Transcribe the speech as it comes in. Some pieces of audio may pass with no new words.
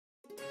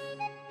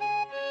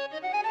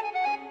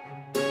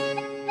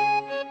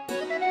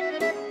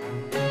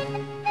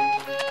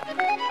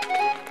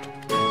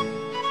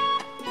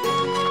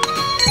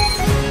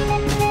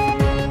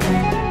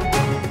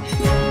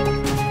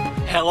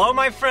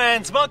my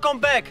friends, welcome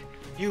back.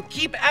 You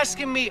keep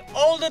asking me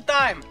all the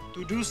time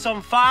to do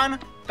some fun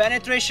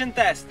penetration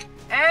test,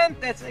 and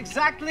that's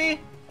exactly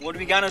what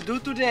we're gonna do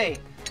today.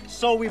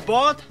 So we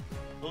bought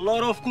a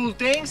lot of cool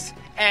things,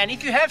 and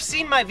if you have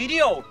seen my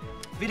video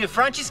with the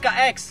Francisca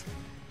X,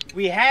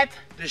 we had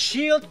the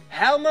shield,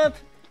 helmet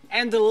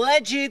and the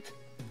legit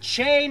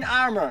chain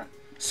armor.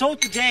 So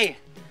today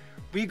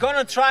we're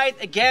gonna try it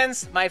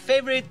against my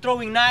favorite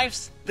throwing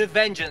knives, the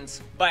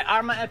Vengeance by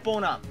Arma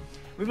Epona.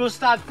 We will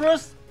start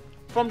first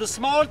from the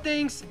small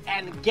things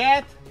and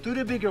get to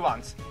the bigger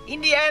ones. In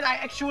the end, I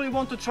actually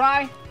want to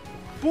try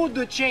put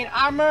the chain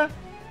armor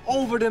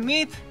over the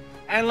meat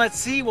and let's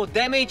see what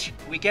damage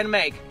we can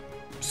make.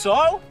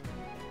 So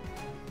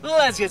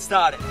let's get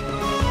started.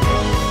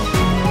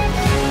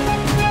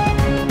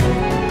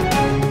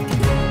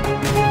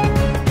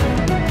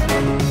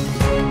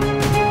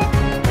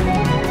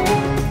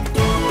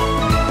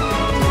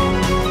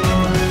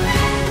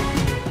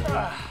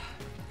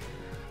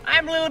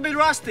 I'm a little bit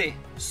rusty,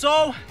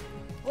 so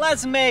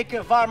let's make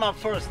a warm up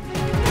first.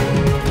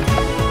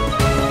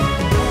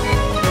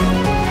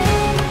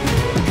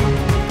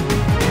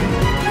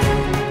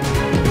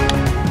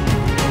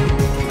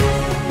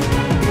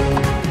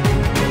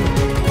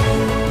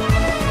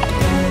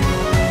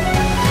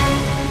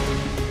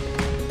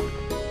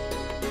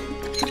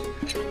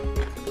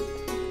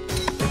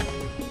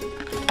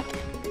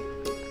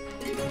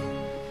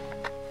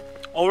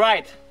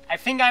 Alright, I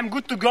think I'm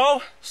good to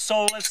go,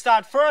 so let's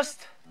start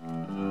first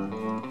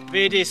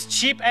with this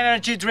cheap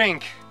energy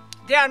drink.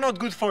 They are not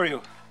good for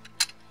you.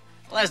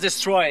 Let's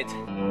destroy it.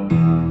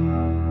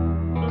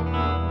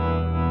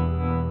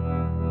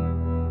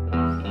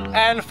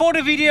 And for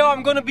the video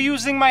I'm gonna be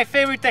using my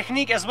favorite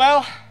technique as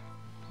well,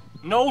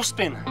 no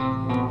spin.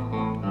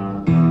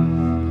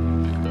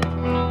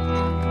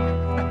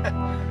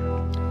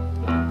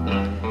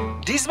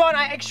 This one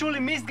I actually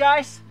missed,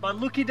 guys, but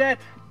look at that.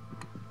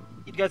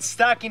 It got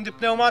stuck in the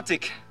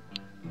pneumatic.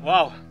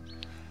 Wow,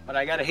 but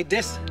I gotta hit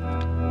this.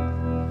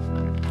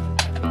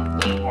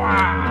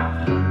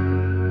 Wow.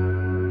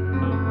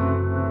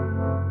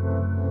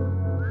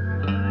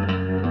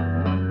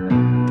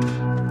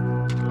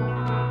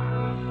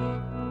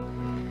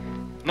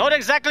 Not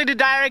exactly the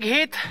direct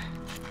hit,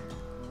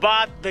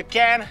 but the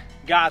can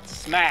got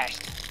smashed.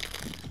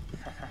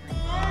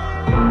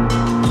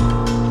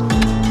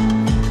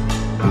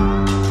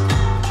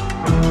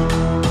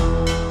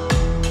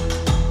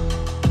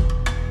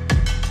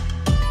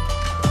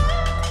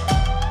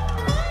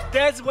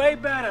 That's way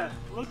better.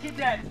 Look at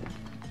that.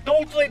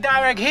 Totally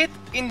direct hit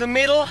in the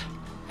middle,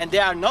 and they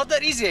are not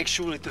that easy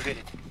actually to hit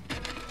it.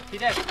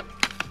 Hit that.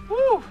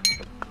 Woo!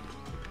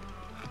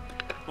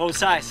 Both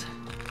sides.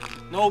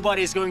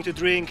 Nobody is going to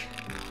drink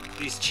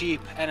this cheap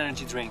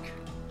energy drink.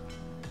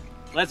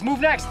 Let's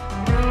move next.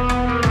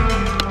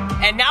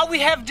 And now we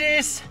have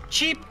this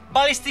cheap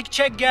ballistic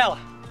check gel,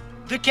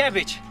 the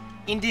cabbage,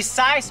 in the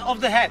size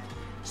of the head.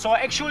 So I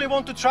actually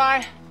want to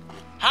try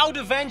how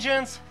the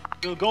Vengeance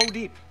will go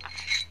deep.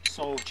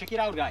 So check it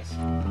out, guys.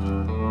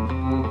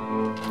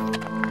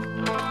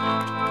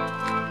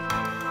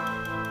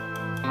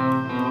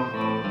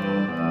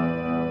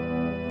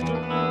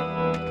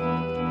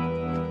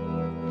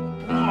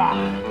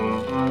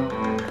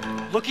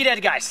 Look at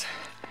that, guys.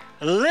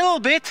 A little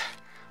bit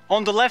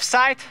on the left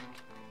side,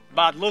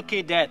 but look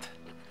at that.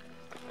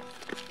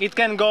 It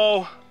can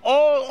go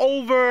all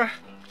over.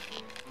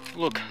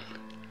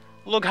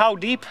 Look how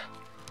deep,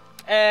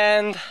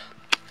 and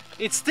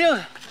it's still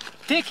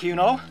thick, you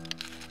know.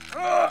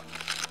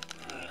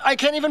 I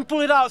can't even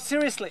pull it out,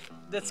 seriously.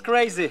 That's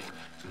crazy.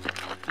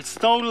 It's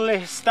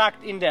totally stuck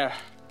in there.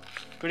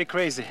 Pretty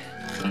crazy.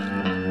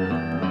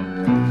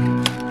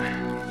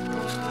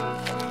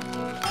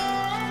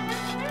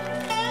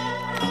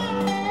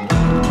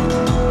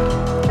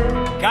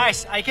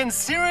 Guys, I can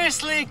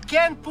seriously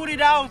can't put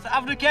it out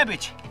of the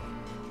cabbage.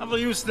 I will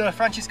use the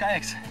Francisca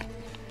X.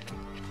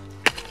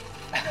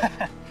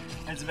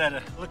 That's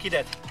better. Look at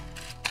that.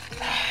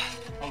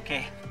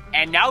 Okay.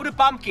 And now the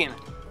pumpkin,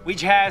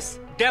 which has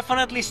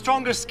definitely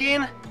stronger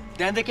skin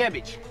than the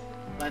cabbage.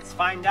 Let's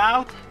find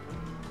out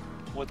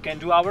what can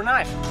do our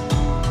knife.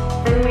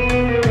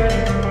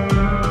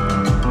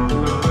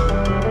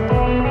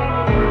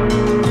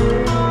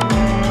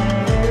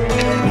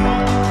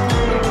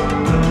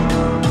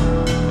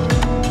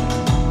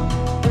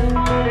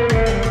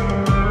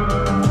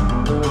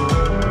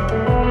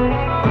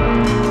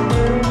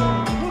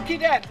 Look at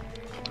that.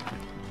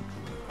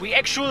 We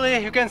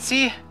actually, you can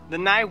see the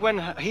knife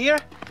went here,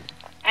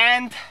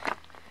 and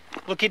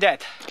look at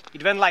that.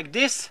 It went like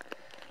this.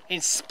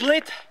 It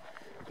split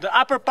the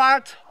upper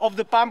part of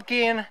the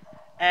pumpkin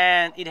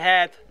and it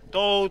had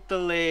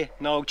totally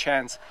no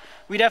chance.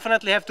 We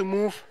definitely have to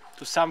move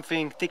to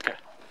something thicker.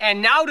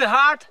 And now the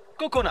hard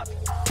coconut.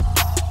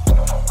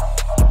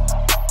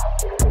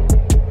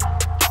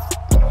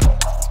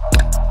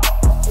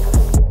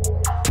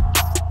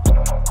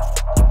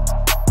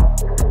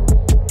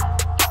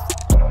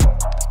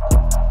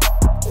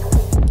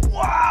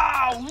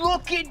 Wow,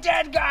 look at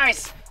that,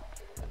 guys.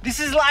 This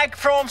is like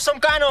from some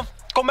kind of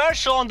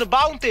commercial on the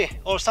Bounty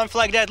or something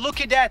like that.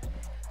 Look at that.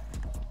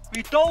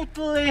 We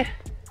totally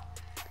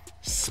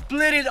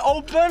split it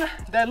open.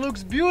 That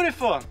looks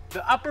beautiful.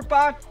 The upper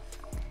part,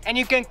 and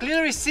you can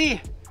clearly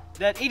see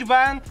that it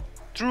went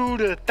through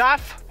the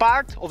tough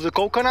part of the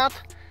coconut,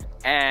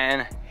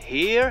 and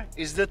here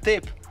is the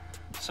tip.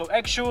 So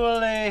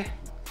actually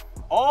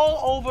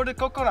all over the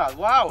coconut.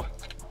 Wow,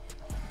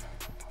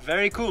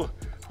 very cool.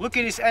 Look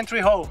at this entry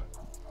hole,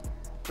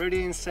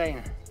 pretty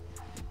insane.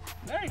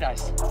 Very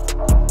nice.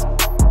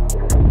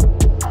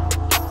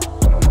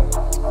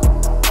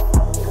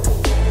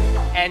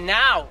 And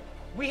now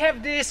we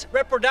have this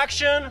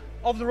reproduction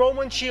of the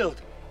Roman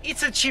shield.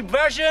 It's a cheap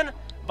version,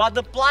 but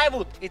the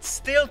plywood, it's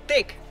still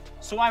thick.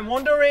 So I'm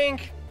wondering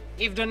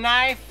if the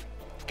knife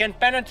can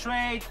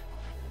penetrate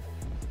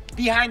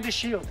behind the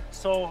shield.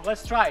 So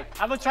let's try it.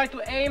 I will try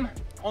to aim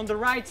on the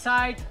right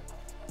side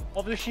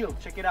of the shield.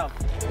 Check it out.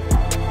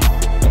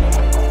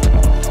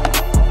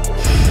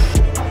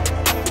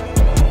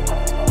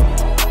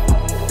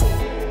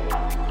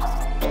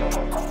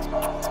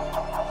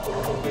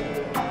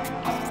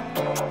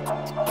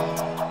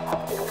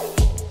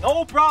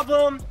 No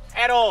problem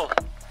at all.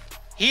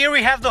 Here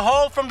we have the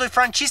hole from the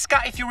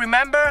Francisca, if you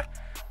remember,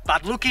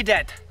 but look at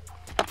that.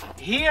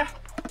 Here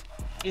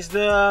is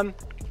the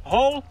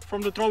hole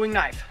from the throwing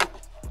knife.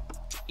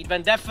 It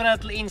went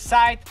definitely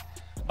inside,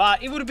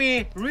 but it would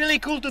be really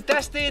cool to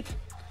test it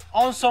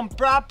on some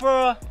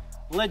proper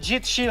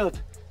legit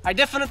shield. I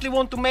definitely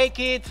want to make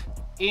it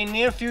in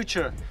near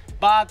future,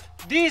 but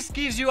this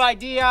gives you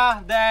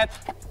idea that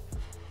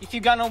if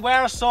you're gonna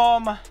wear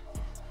some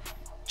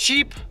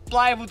cheap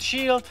plywood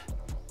shield,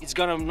 it's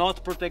gonna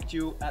not protect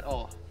you at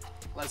all.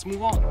 Let's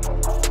move on.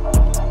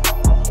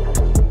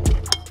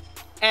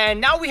 And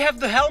now we have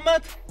the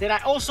helmet that I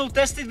also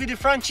tested with the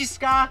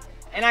Francisca,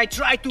 and I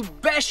tried to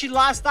bash it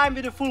last time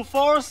with the full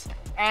force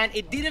and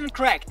it didn't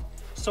crack.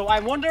 So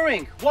I'm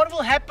wondering what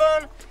will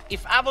happen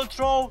if I will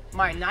throw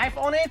my knife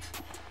on it.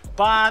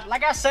 But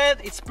like I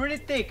said, it's pretty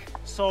thick,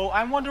 so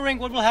I'm wondering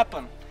what will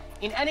happen.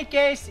 In any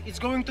case, it's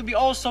going to be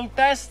also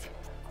test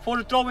for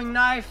the throwing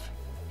knife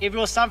if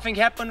will something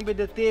happen with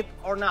the tip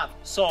or not.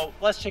 So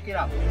let's check it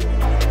out.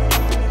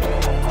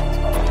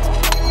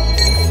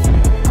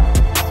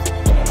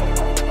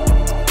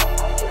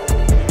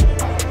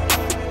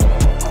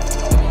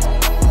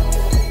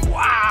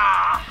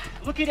 Wow!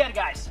 Look at that,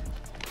 guys.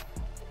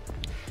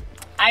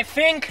 I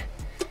think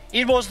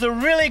it was the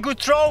really good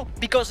throw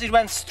because it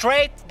went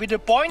straight with the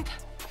point.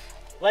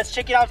 Let's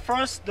check it out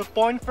first, the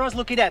point first.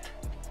 Look at that.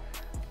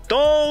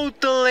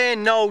 Totally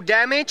no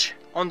damage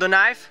on the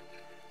knife,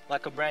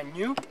 like a brand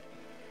new.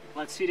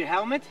 Let's see the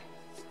helmet.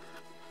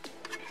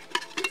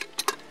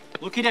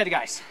 Look at that,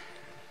 guys.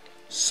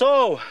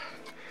 So,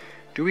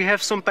 do we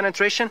have some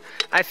penetration?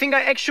 I think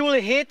I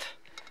actually hit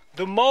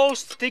the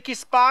most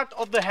thickest part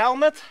of the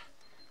helmet,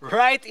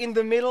 right in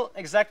the middle,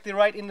 exactly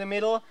right in the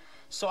middle.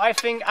 So I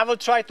think I will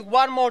try to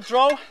one more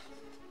throw,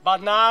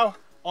 but now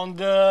on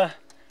the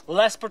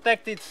less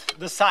protected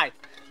the side.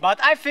 But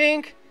I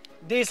think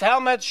this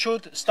helmet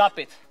should stop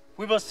it.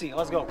 We will see.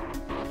 Let's go.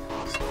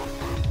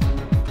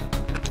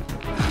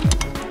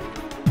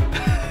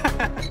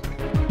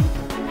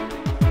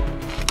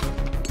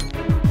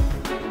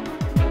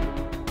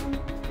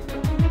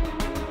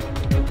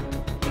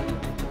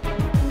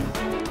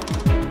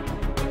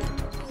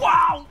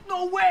 Wow,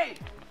 no way!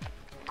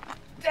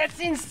 That's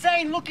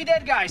insane, look at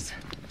that, guys.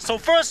 So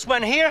first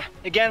went here,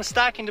 again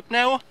stuck in the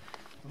pneu,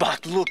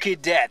 but look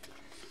at that.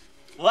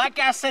 Like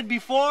I said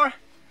before,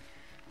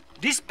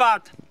 this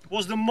part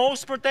was the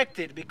most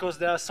protected because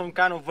there's some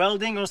kind of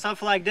welding or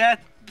something like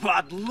that,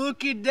 but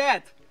look at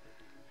that.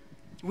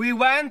 We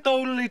went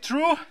totally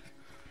through.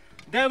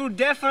 That would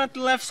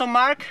definitely left some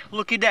mark,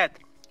 look at that.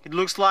 It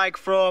looks like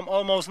from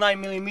almost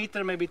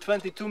 9mm, maybe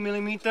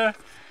 22mm,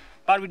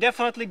 but we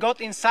definitely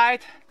got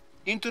inside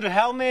into the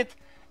helmet,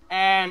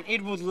 and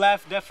it would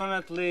left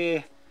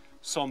definitely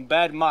some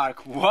bad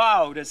mark.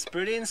 Wow, that's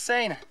pretty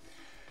insane.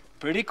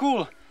 Pretty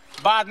cool.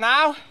 But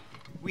now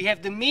we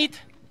have the meat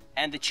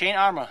and the chain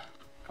armor.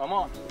 Come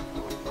on.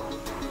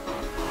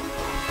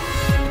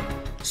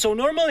 So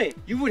normally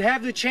you would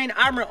have the chain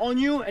armor on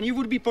you and you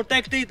would be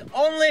protected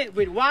only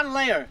with one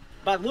layer.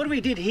 But what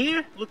we did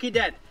here, look at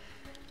that.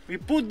 We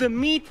put the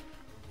meat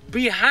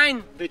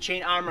behind the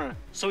chain armor.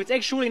 So it's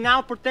actually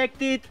now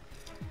protected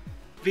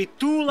with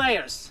 2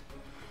 layers.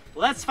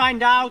 Let's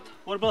find out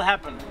what will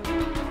happen.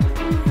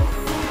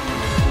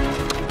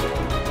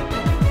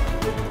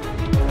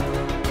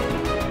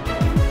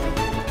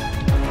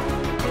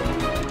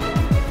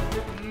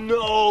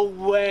 No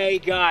way,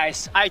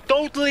 guys. I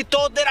totally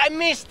thought that I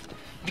missed.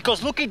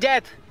 Because look at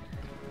that.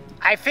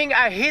 I think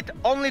I hit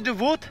only the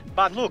wood,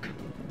 but look.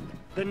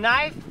 The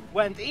knife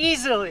went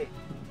easily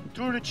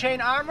through the chain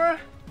armor.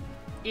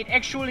 It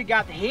actually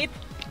got hit,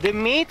 the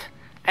meat,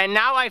 and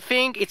now I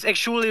think it's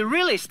actually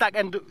really stuck.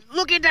 And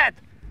look at that.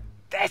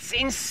 That's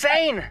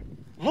insane!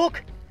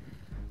 Look!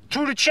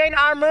 Through the chain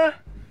armor,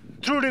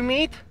 through the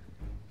meat,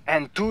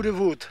 and through the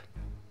wood.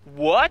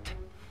 What?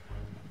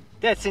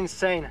 That's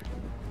insane.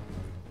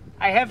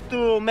 I have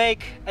to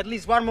make at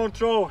least one more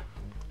throw.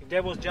 If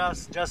that was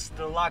just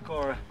the luck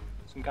or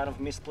some kind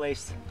of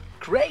misplaced.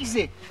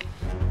 Crazy!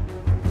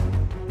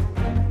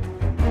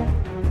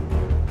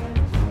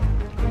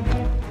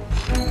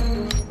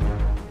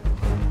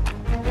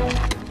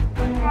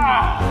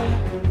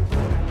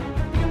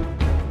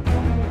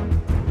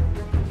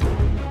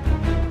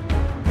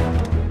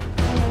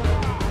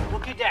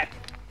 Look at that.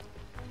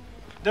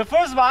 The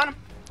first one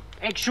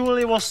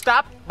actually was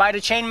stopped by the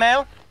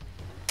chainmail.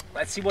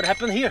 Let's see what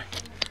happened here.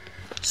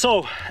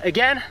 So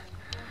again,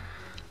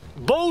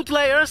 both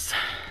layers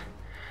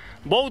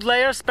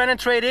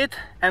penetrated,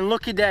 and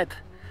look at that.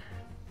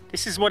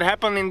 This is what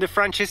happened in the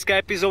Francesca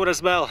episode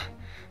as well.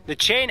 The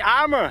chain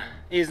armor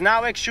is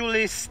now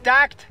actually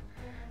stacked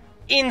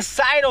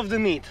inside of the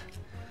meat.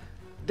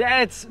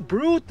 That's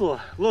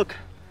brutal. Look,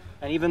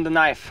 and even the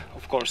knife,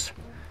 of course.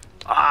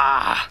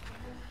 Ah,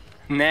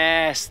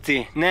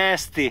 nasty,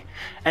 nasty.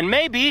 And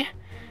maybe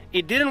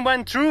it didn't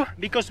went through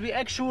because we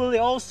actually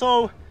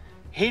also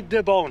hit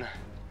the bone.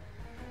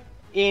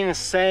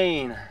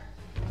 Insane.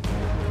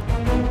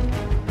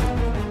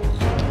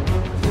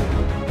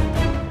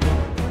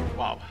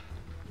 Wow.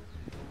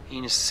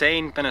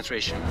 Insane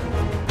penetration.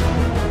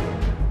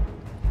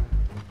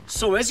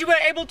 So as you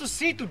were able to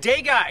see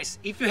today, guys,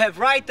 if you have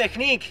right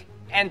technique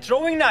and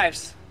throwing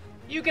knives,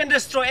 you can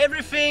destroy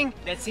everything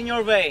that's in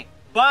your way.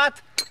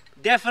 But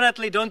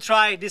definitely don't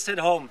try this at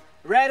home.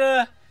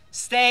 Rather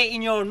stay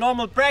in your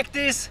normal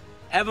practice,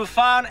 have a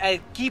fun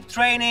and keep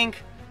training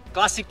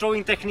classic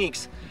throwing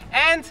techniques.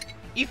 And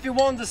if you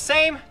want the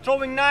same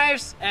throwing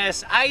knives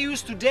as I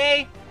use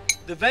today,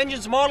 the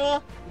Vengeance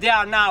model, they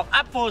are now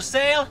up for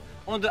sale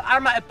on the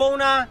Arma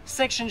Epona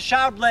section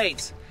sharp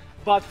blades.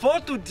 But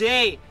for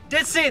today,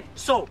 that's it.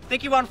 So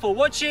thank you one for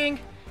watching.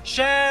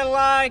 Share,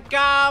 like,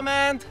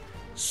 comment,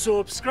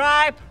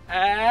 subscribe,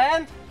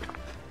 and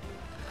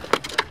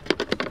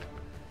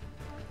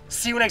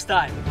see you next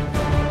time.